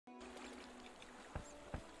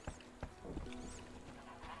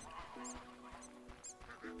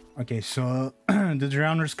Okay, so the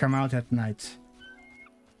drowners come out at night.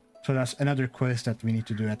 So that's another quest that we need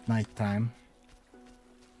to do at night time.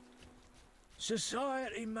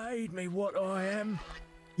 Society made me what I am.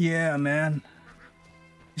 Yeah, man.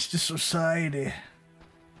 It's the society.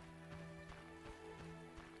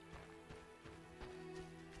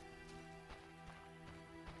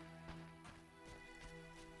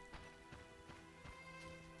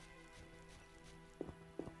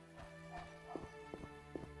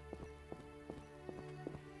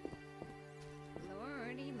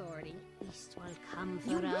 Will come for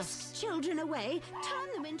You us. whisk children away,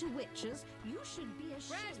 turn them into witches. You should be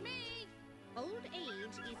ashamed. Fresh meat! Old age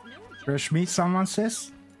is no joke. Fresh meat, someone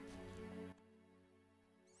says?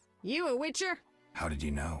 You a witcher? How did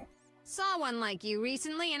you know? Saw one like you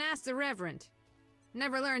recently and asked the Reverend.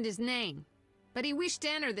 Never learned his name, but he wished to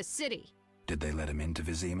enter the city. Did they let him into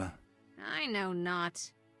Vizima? I know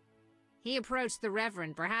not. He approached the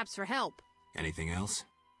Reverend, perhaps for help. Anything else?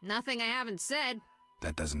 Nothing I haven't said.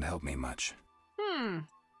 That doesn't help me much.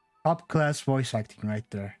 Top class voice acting right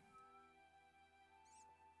there.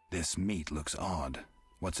 This meat looks odd.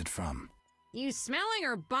 What's it from? You smelling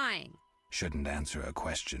or buying? Shouldn't answer a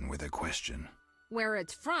question with a question. Where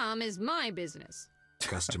it's from is my business.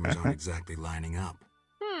 Customers aren't exactly lining up.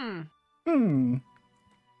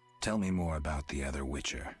 Tell me more about the other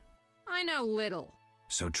Witcher. I know little.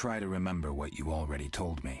 So try to remember what you already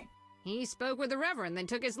told me. He spoke with the Reverend, then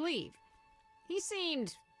took his leave. He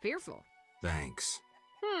seemed fearful. Thanks.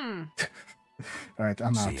 Alright,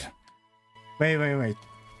 I'm See out. ya. Wait.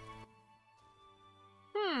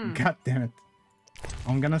 God damn it.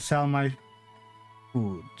 I'm gonna sell my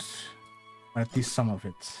food. Or at least some of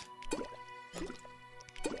it.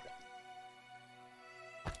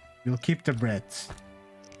 We'll keep the bread.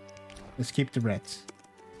 Let's keep the bread.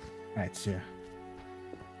 Right, so.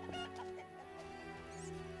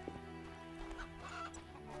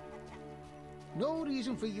 No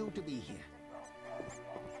reason for you to be here.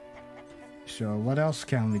 So what else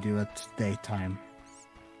can we do at daytime?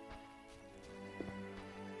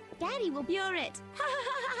 Daddy will. You're it.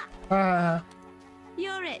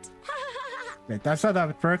 You're it. Wait, that's not how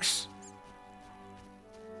it works.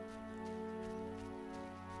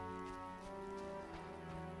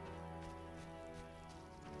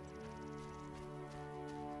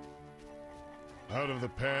 Out of the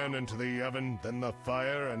pan into the oven, then the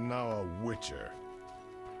fire, and now a witcher.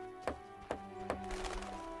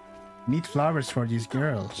 Need flowers for these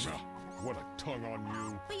girls. What a tongue on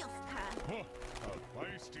you. Be off, Pat. Huh, how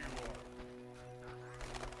feisty you are.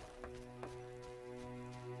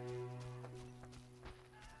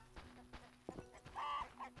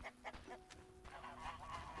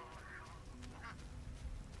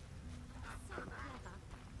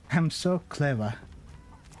 I'm so clever.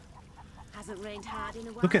 Hasn't rained hard in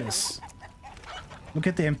a while. Look at this. Look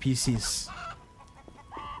at the NPCs.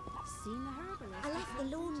 Seen the herbalist. I left the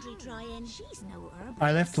laundry drying. She's no herbalist.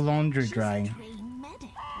 I left the laundry drying. Trained medic.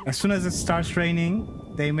 As soon as it starts raining,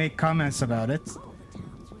 they make comments about it.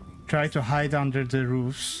 Try to hide under the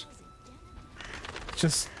roofs.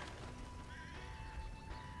 Just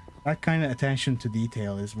that kind of attention to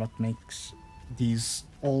detail is what makes these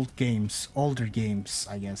older games,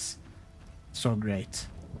 I guess, so great.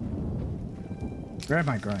 Where am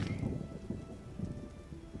I going?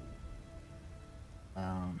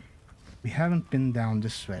 We haven't been down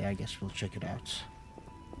this way. I guess we'll check it out.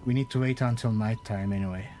 We need to wait until nighttime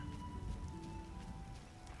anyway.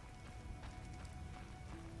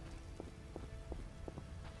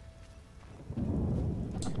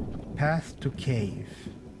 Path to cave.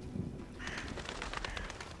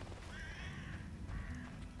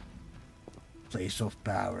 Place of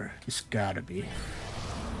power. It's gotta be.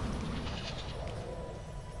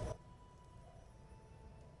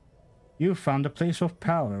 You found a place of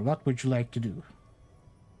power. What would you like to do?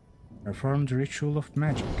 Perform the ritual of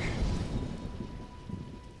magic.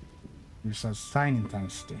 Use a sign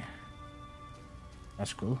intensity.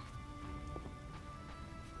 That's cool.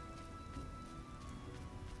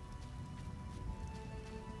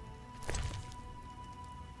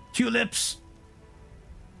 Tulips!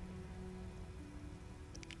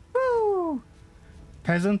 Woo!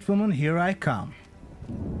 Peasant woman, here I come.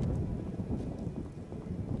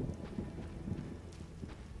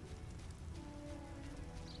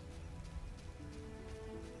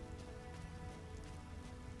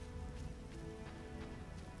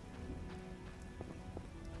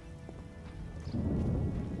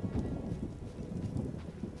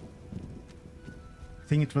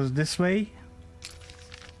 I think it was this way.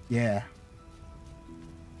 Yeah.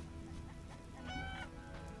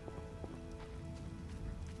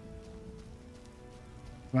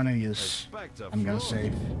 Wanna use? I'm gonna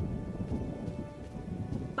save.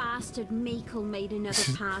 Bastard Meekle made another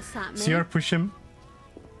pass at me. See her push him?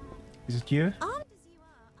 Is it you? Armed as you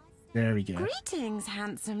are, There we go. Greetings,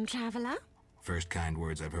 handsome traveller. First kind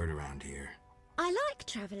words I've heard around here. I like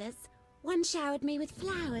travellers. One showered me with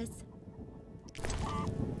flowers.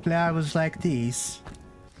 Flowers like these.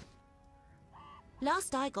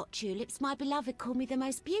 Last I got tulips, my beloved called me the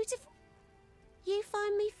most beautiful. You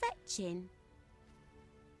find me fetching.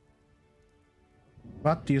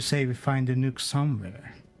 What do you say we find a nook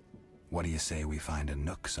somewhere? What do you say we find a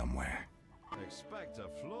nook somewhere? Expect a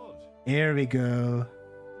flood. Here we go.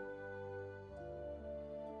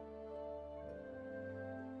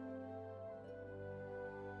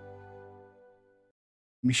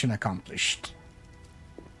 Mission accomplished.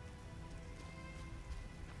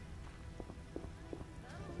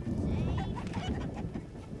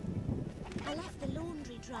 I left the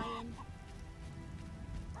laundry drying.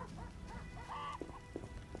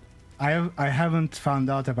 I haven't found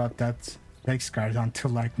out about that text card until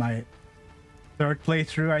like my third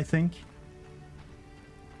playthrough, I think.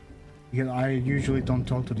 Because I usually don't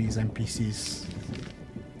talk to these NPCs.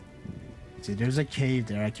 See, there's a cave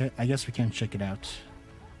there. I guess we can check it out.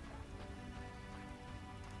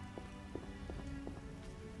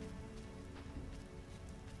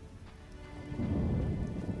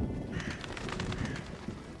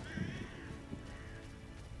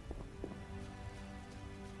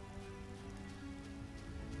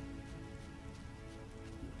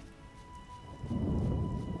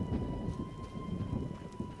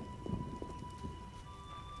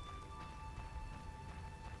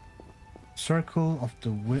 Circle of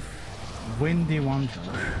the Windy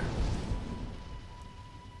Wanderer.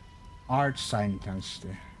 Art sign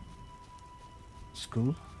intensity.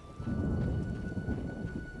 School.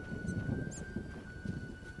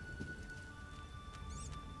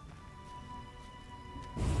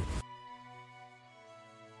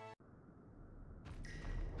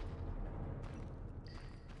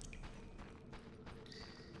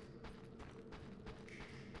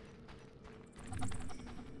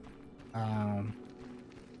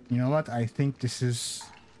 You know what? I think this is...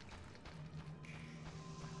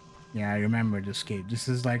 Yeah, I remember this cave. This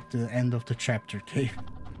is like the end of the chapter cave.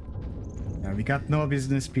 Yeah, we got no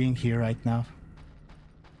business being here right now.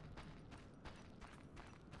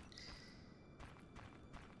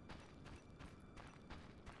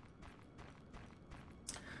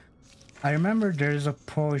 I remember there's a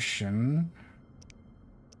potion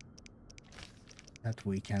that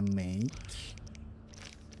we can make.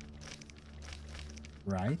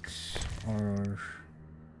 Right? Or...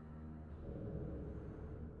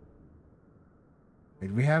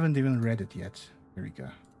 Wait, we haven't even read it yet. Here we go.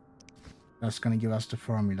 That's gonna give us the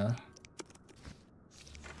formula.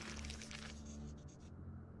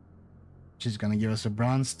 Which is gonna give us a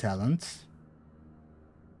bronze talent.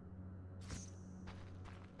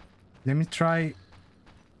 Let me try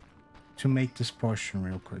to make this potion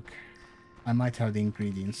real quick. I might have the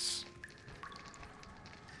ingredients.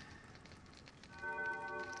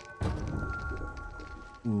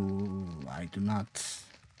 Ooh, I do not.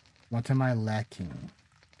 What am I lacking?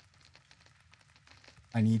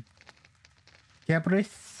 I need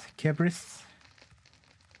Cabrith,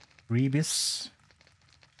 Rebis.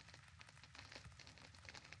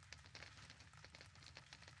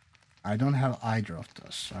 I don't have either of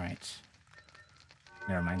those. Alright.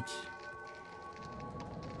 Never mind.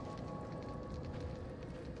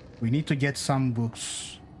 We need to get some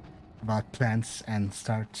books about plants and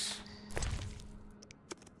start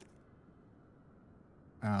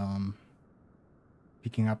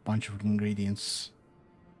picking up a bunch of ingredients.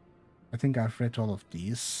 I think I've read all of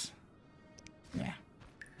these. Yeah.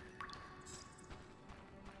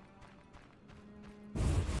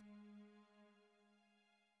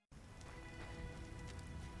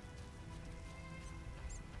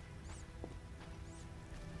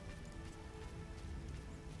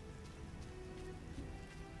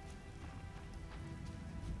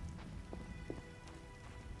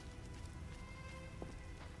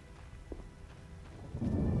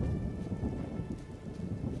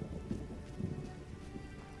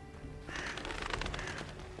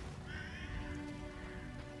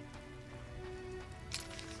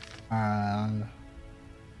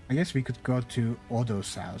 I guess we could go to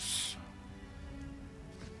Odo's house.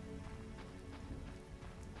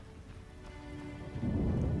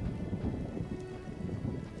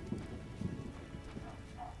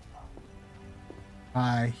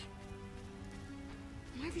 Hi.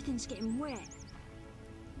 Everything's getting wet.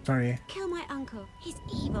 Sorry. Kill my uncle. He's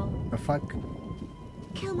evil. The fuck?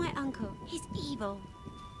 Kill my uncle. He's evil.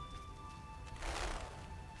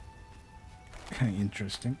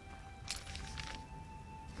 Interesting.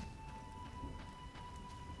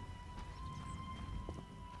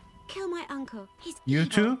 Kill my uncle. He's You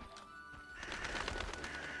evil. too?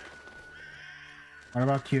 What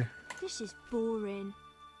about you? This is boring.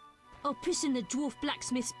 I'll piss in the dwarf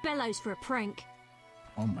blacksmith's bellows for a prank.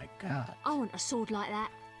 Oh my god. I want a sword like that.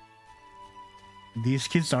 These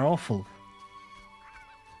kids are awful.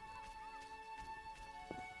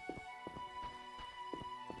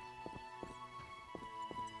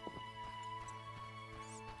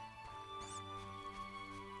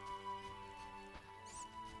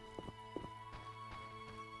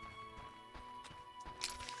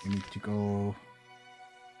 We need to go...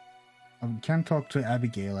 We can talk to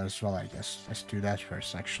Abigail as well, I guess. Let's do that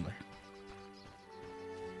first, actually.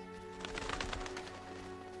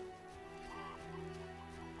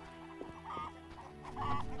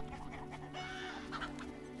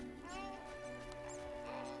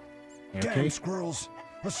 You Damn okay? squirrels!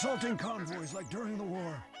 Assaulting convoys like during the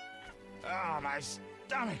war. Ah, my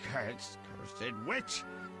stomach hurts, cursed witch!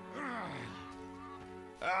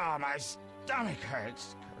 Ah, my stomach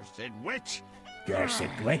hurts, cursed witch! Cursed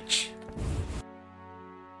witch.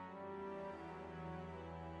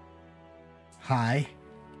 Hi.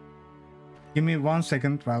 Give me 1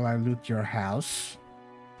 second while I loot your house.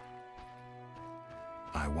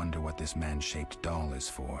 I wonder what this man-shaped doll is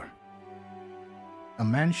for. A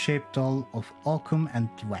man-shaped doll of oakum and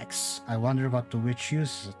wax. I wonder what the witch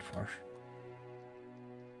uses it for.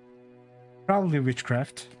 Probably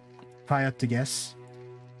witchcraft. If I had to guess,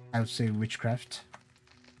 I would say witchcraft.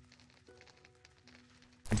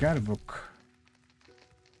 I got a book.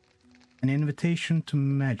 An invitation to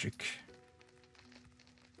magic.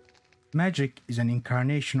 Magic is an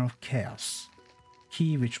incarnation of chaos.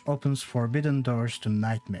 Key which opens forbidden doors to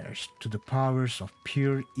nightmares, to the powers of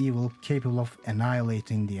pure evil capable of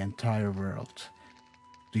annihilating the entire world.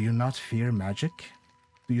 Do you not fear magic?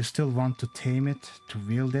 Do you still want to tame it, to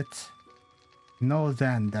wield it? Know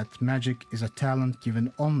then that magic is a talent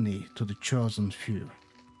given only to the chosen few.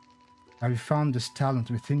 Have you found this talent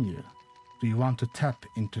within you? Do you want to tap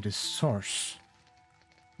into this source?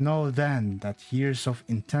 Know then that years of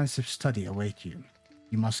intensive study await you.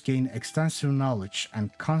 You must gain extensive knowledge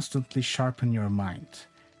and constantly sharpen your mind.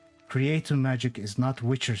 Creative magic is not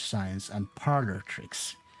witcher science and parlor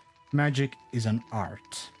tricks. Magic is an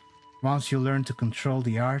art. Once you learn to control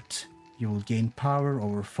the art, you will gain power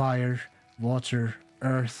over fire, water,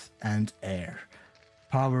 earth, and air.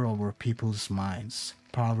 Power over people's minds.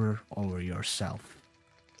 Power over yourself.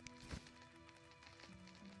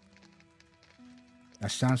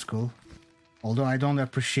 That sounds cool. Although I don't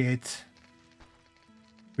appreciate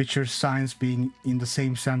Witcher science being in the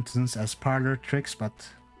same sentence as parlor tricks, but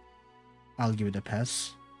I'll give it a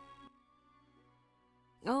pass.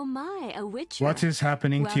 Oh my, a witcher. What is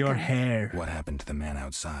happening to your Welcome. hair? What happened to the man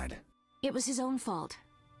outside? It was his own fault.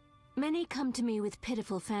 Many come to me with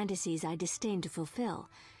pitiful fantasies I disdain to fulfill.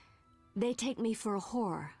 They take me for a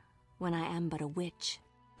whore when I am but a witch.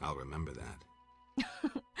 I'll remember that.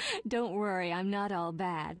 Don't worry, I'm not all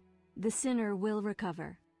bad. The sinner will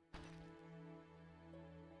recover.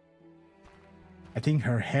 I think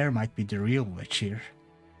her hair might be the real witch here.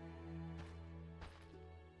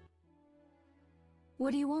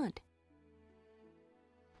 What do you want?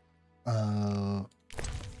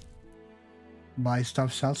 Buy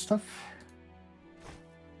stuff, sell stuff?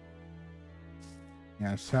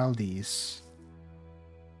 Yeah, sell these.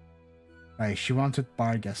 Right, she wanted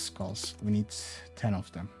bar gas skulls. We need 10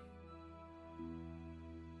 of them.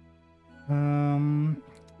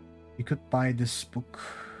 You could buy this book,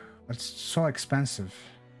 but it's so expensive.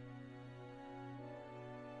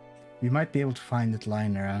 We might be able to find it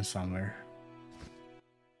lying around somewhere.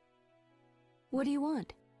 What do you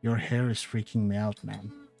want? Your hair is freaking me out,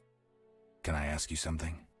 man. Can I ask you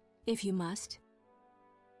something? If you must.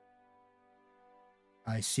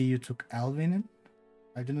 I see you took Alvin in.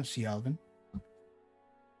 I didn't see Alvin.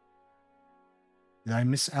 Did I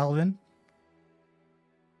miss Alvin?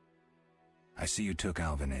 I see you took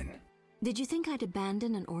Alvin in. Did you think I'd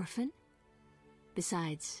abandon an orphan?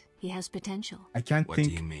 Besides, he has potential. I can't What do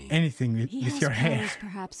think you mean? anything with He has your hair. powers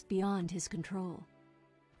perhaps beyond his control.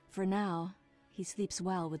 For now, he sleeps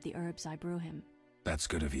well with the herbs I brew him. That's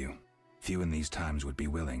good of you. Few in these times would be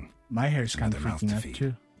willing. My hair's kind of Another mouth freaking to out feed.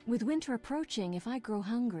 too. With winter approaching, if I grow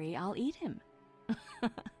hungry, I'll eat him.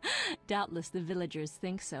 Doubtless the villagers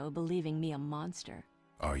think so, believing me a monster.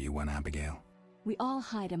 Are you one, Abigail? We all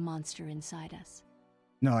hide a monster inside us.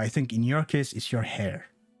 No, I think in your case, it's your hair.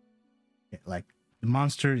 Yeah, like, the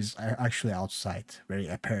monster is actually outside, very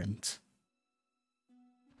apparent.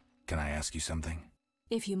 Can I ask you something?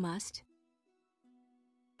 If you must.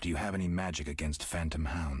 Do you have any magic against phantom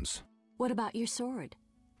hounds? What about your sword?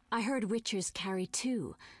 I heard witchers carry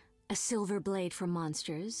two. A silver blade for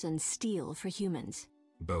monsters and steel for humans.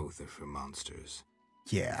 Both are for monsters.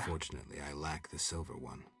 Yeah. Fortunately, I lack the silver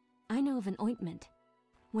one. I know of an ointment.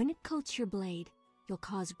 When it coats your blade, you'll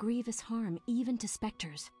cause grievous harm even to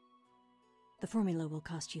specters. The formula will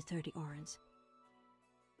cost you 30 orens.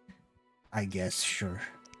 I guess, sure.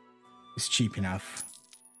 It's cheap enough.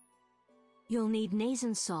 You'll need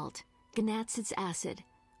Nazen salt, Gnatzid's acid,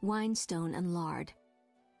 winestone, and lard.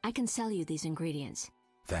 I can sell you these ingredients.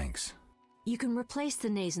 Thanks. You can replace the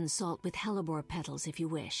Nazen salt with hellebore petals if you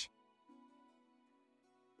wish.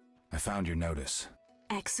 I found your notice.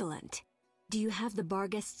 Excellent. Do you have the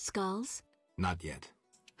Barghest skulls? Not yet.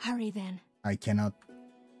 Hurry then. I cannot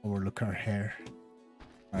overlook her hair.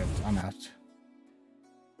 Alright, I'm out.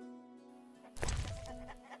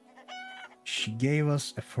 She gave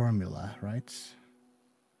us a formula, right?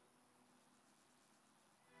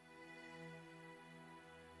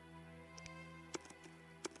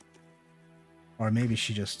 Or maybe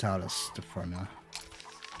she just taught us the formula.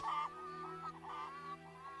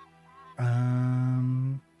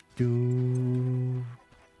 Do.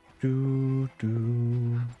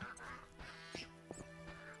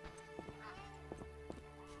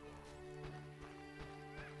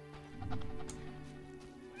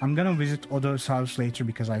 I'm gonna visit Odo's house later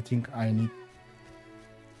because I think I need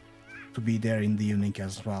to be there in the evening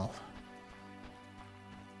as well.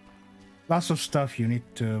 Lots of stuff you need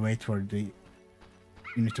to wait for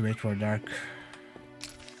dark.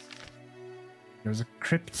 There's a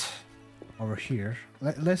crypt over here.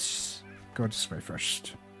 Let's go this way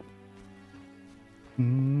first.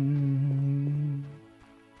 And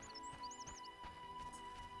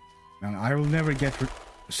I will never get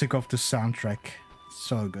sick of the soundtrack. It's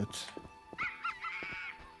so good.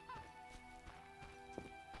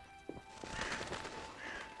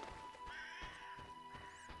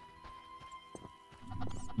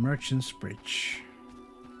 Merchant's Bridge.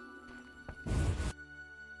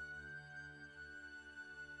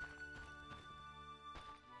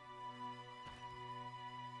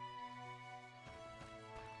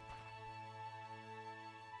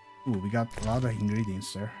 Ooh, we got a lot of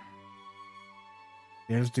ingredients there.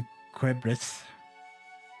 There's the Quebrith.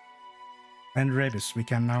 And Rebus. We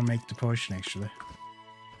can now make the potion actually.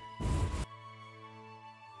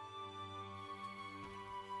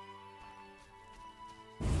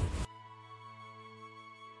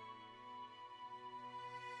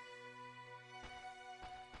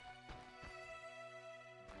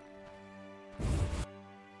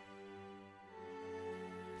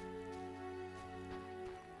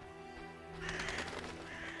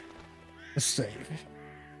 Let's save.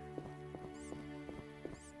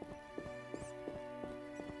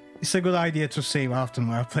 It's a good idea to save often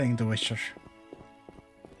while playing The Witcher.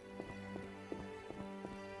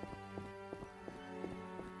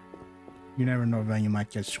 You never know when you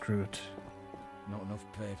might get screwed. Not enough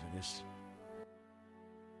pay for this.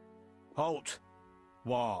 Halt!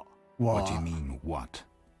 What? What do you mean, what?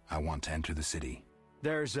 I want to enter the city.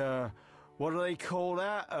 There's a... what do they call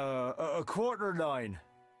that? A quarter line.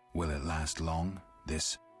 Will it last long,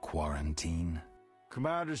 this quarantine?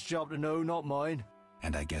 Commander's job to know, not mine.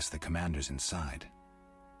 And I guess the commander's inside.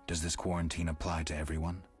 Does this quarantine apply to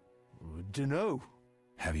everyone? Dunno.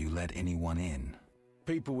 Have you let anyone in?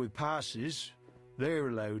 People with passes, they're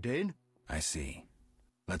allowed in. I see.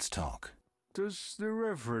 Let's talk. Does the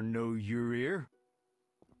Reverend know you're here?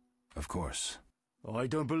 Of course. I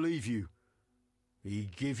don't believe you. He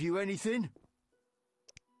give you anything?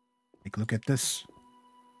 Take a look at this.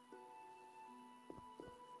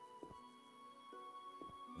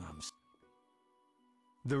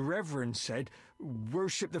 The Reverend said,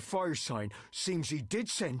 worship the fire sign. Seems he did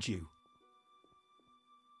send you.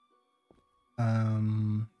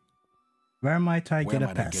 Where might I get a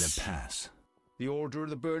pass? Where might I get a pass? The Order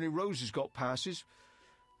of the Burning Roses got passes.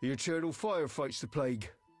 The Eternal Fire fights the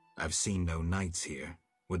plague. I've seen no knights here.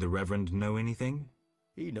 Would the Reverend know anything?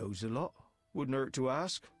 He knows a lot. Wouldn't hurt to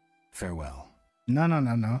ask. Farewell.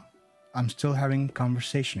 No. I'm still having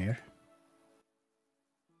conversation here.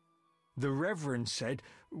 The Reverend said,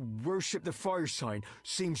 worship the fire sign.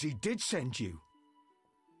 Seems he did send you.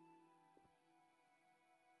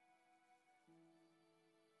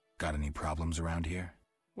 Got any problems around here?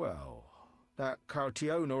 Well, that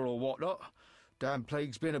Cartiona or whatnot. Damn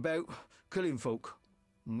plague's been about, killing folk.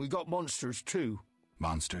 And we got monsters too.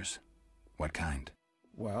 Monsters? What kind?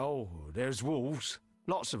 Well, there's wolves.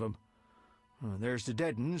 Lots of them. There's the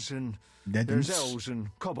Deadens, and Deadens? there's elves and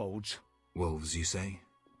kobolds. Wolves, you say?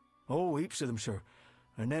 Oh, heaps of them, sir.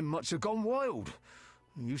 And them much have gone wild.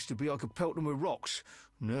 It used to be I could pelt them with rocks.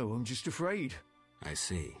 No, I'm just afraid. I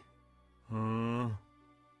see.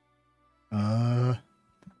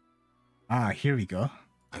 Here we go.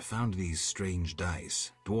 I found these strange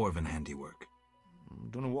dice, dwarven handiwork.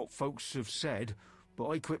 Don't know what folks have said, but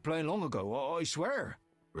I quit playing long ago, I swear.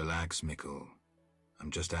 Relax, Mikkel.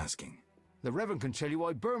 I'm just asking. The Reverend can tell you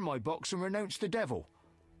I burned my box and renounced the devil.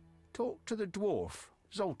 Talk to the dwarf,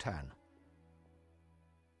 Zoltan.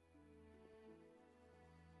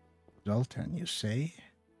 Zoltan, you say?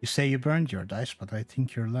 You say you burned your dice, but I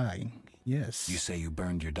think you're lying. Yes. You say you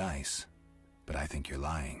burned your dice, but I think you're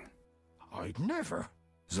lying. I'd never.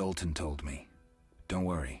 Zoltan told me. Don't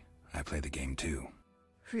worry, I play the game too.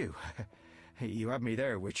 Phew. You had me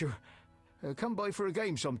there, Witcher. Come by for a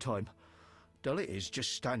game sometime. Dull it is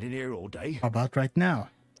just standing here all day. How about right now?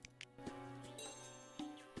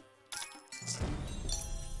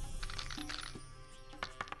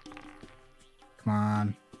 Come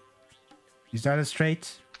on. Is that a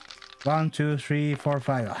straight? 1, 2, 3, 4,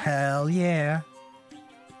 5. Hell yeah!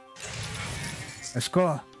 Let's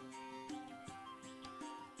go.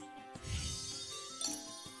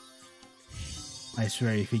 I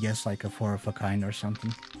swear if he gets like a 4 of a kind or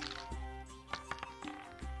something.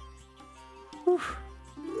 Whew.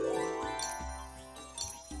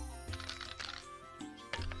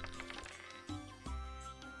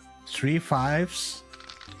 Three 5s.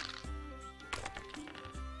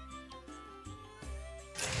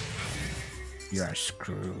 You are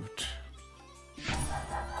screwed.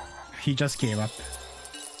 He just gave up.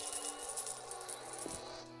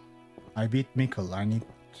 I beat Mikkel. I need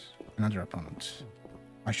another opponent.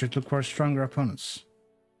 I should look for stronger opponents.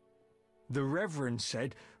 The Reverend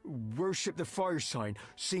said, worship the fire sign.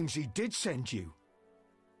 Seems he did send you.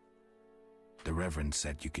 The Reverend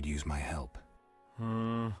said you could use my help.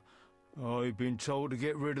 I've been told to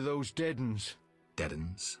get rid of those deadens.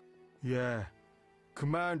 Deadens? Yeah.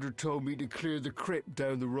 Commander told me to clear the crypt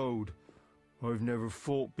down the road. I've never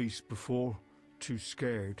fought beasts before. Too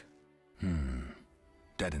scared.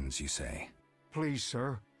 Deadens, you say? Please,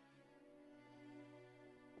 sir.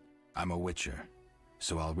 I'm a witcher,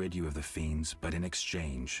 so I'll rid you of the fiends, but in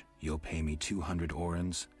exchange, you'll pay me 200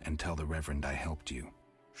 orens and tell the Reverend I helped you.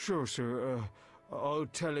 Sure, sir. I'll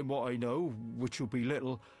tell him what I know, which will be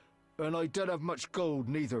little, and I don't have much gold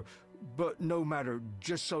neither, but no matter,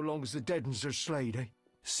 just so long as the deadens are slayed, eh?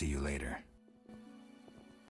 See you later.